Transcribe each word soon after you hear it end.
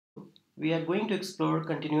we are going to explore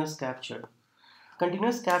continuous capture.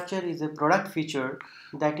 Continuous capture is a product feature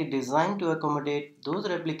that is designed to accommodate those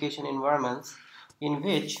replication environments in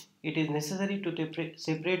which it is necessary to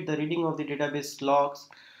separate the reading of the database logs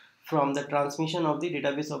from the transmission of the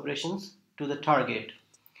database operations to the target.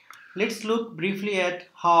 Let's look briefly at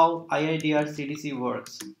how IIDR CDC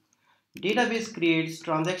works. Database creates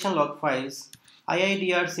transaction log files.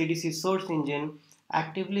 IIDR CDC source engine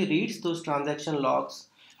actively reads those transaction logs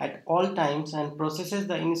at all times and processes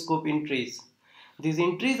the in-scope entries. These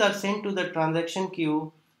entries are sent to the transaction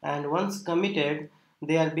queue, and once committed,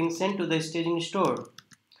 they are being sent to the staging store.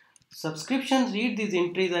 Subscriptions read these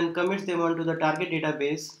entries and commits them onto the target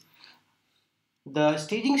database. The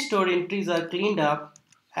staging store entries are cleaned up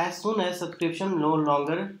as soon as subscription no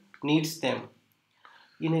longer needs them.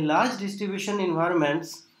 In a large distribution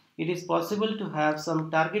environments, it is possible to have some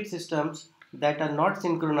target systems that are not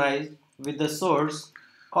synchronized with the source,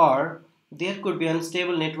 or there could be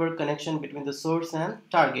unstable network connection between the source and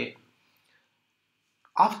target.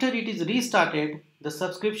 After it is restarted, the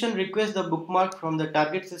subscription requests the bookmark from the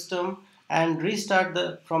target system and restart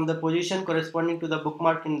from the position corresponding to the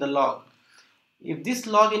bookmark in the log. If this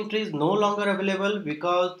log entry is no longer available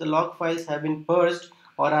because the log files have been purged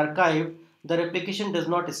or archived, the replication does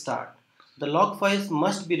not start. The log files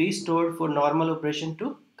must be restored for normal operation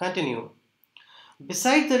to continue.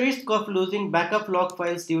 Besides the risk of losing backup log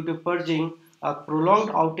files due to purging, a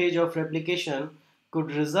prolonged outage of replication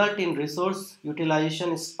could result in resource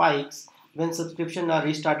utilization spikes when subscriptions are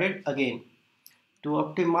restarted again. To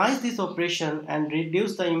optimize this operation and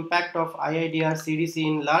reduce the impact of IIDR CDC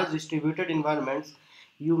in large distributed environments,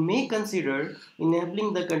 you may consider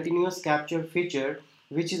enabling the continuous capture feature,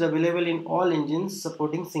 which is available in all engines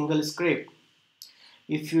supporting single script.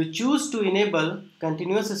 If you choose to enable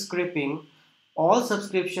continuous scraping, all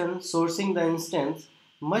subscriptions sourcing the instance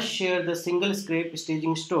must share the single scrape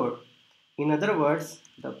staging store. In other words,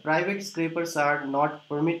 the private scrapers are not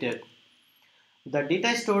permitted. The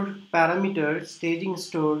data store parameter staging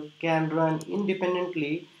store can run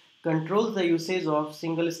independently, controls the usage of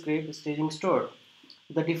single scrape staging store.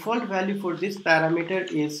 The default value for this parameter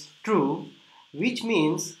is true, which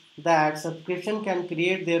means that subscription can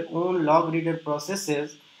create their own log reader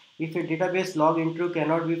processes if a database log entry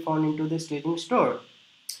cannot be found into the staging store.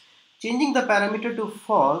 Changing the parameter to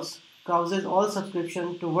false causes all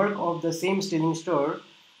subscription to work off the same staging store,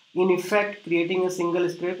 in effect creating a single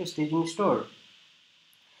scrape staging store.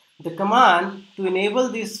 The command to enable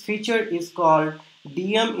this feature is called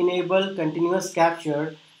dm enable continuous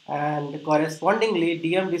capture, and correspondingly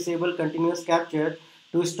dm disable continuous capture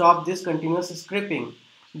to stop this continuous scraping.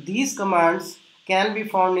 These commands can be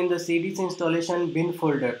found in the CDC installation bin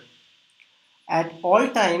folder. At all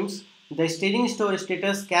times, the staging store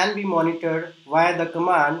status can be monitored via the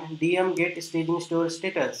command dm get staging store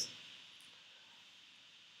status.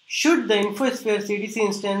 Should the InfoSphere CDC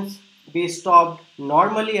instance be stopped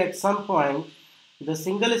normally at some point, the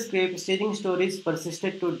single scrape staging store is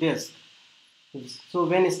persisted to disk. So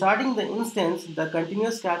when starting the instance, the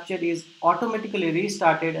continuous capture is automatically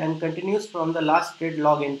restarted and continues from the last read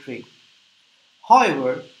log entry.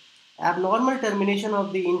 However, abnormal termination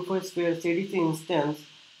of the InfoSphere CDC instance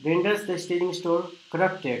renders the staging store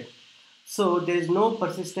corrupted. So there is no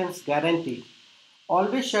persistence guarantee.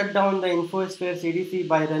 Always shut down the InfoSphere CDC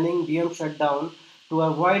by running dm shutdown to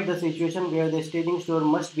avoid the situation where the staging store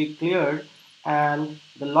must be cleared and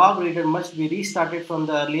the log reader must be restarted from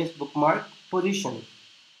the earliest bookmark position.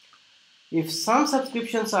 If some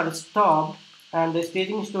subscriptions are stopped and the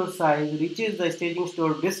staging store size reaches the staging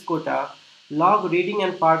store disk quota, log reading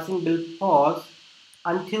and parsing will pause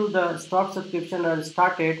until the stopped subscription are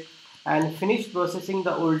started and finish processing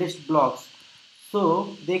the oldest blocks,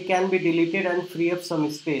 so they can be deleted and free up some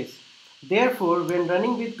space. Therefore, when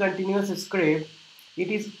running with continuous scrape, it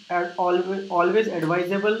is always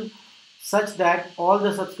advisable such that all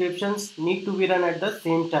the subscriptions need to be run at the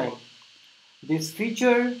same time. This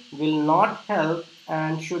feature will not help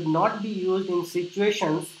and should not be used in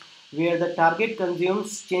situations where the target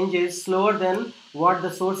consumes changes slower than what the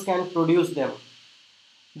source can produce them.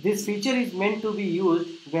 This feature is meant to be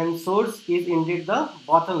used when source is indeed the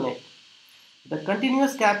bottleneck. The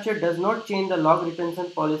continuous capture does not change the log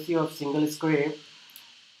retention policy of single scrape.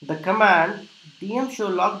 The command dm show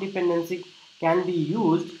log dependency can be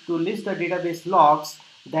used to list the database logs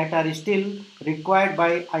that are still required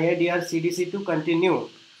by IIDR CDC to continue.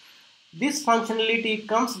 This functionality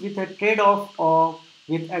comes with a trade-off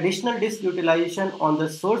with additional disk utilization on the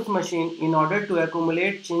source machine in order to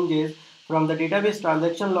accumulate changes from the database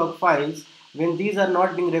transaction log files when these are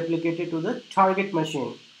not being replicated to the target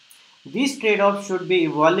machine. These trade-offs should be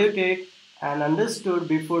evaluated and understood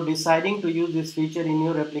before deciding to use this feature in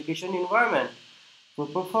your application environment. For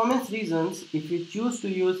performance reasons, if you choose to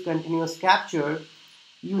use continuous capture,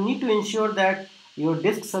 you need to ensure that your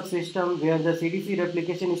disk subsystem where the CDC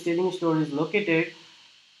replication staging store is located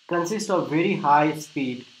consists of very high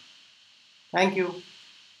speed. Thank you.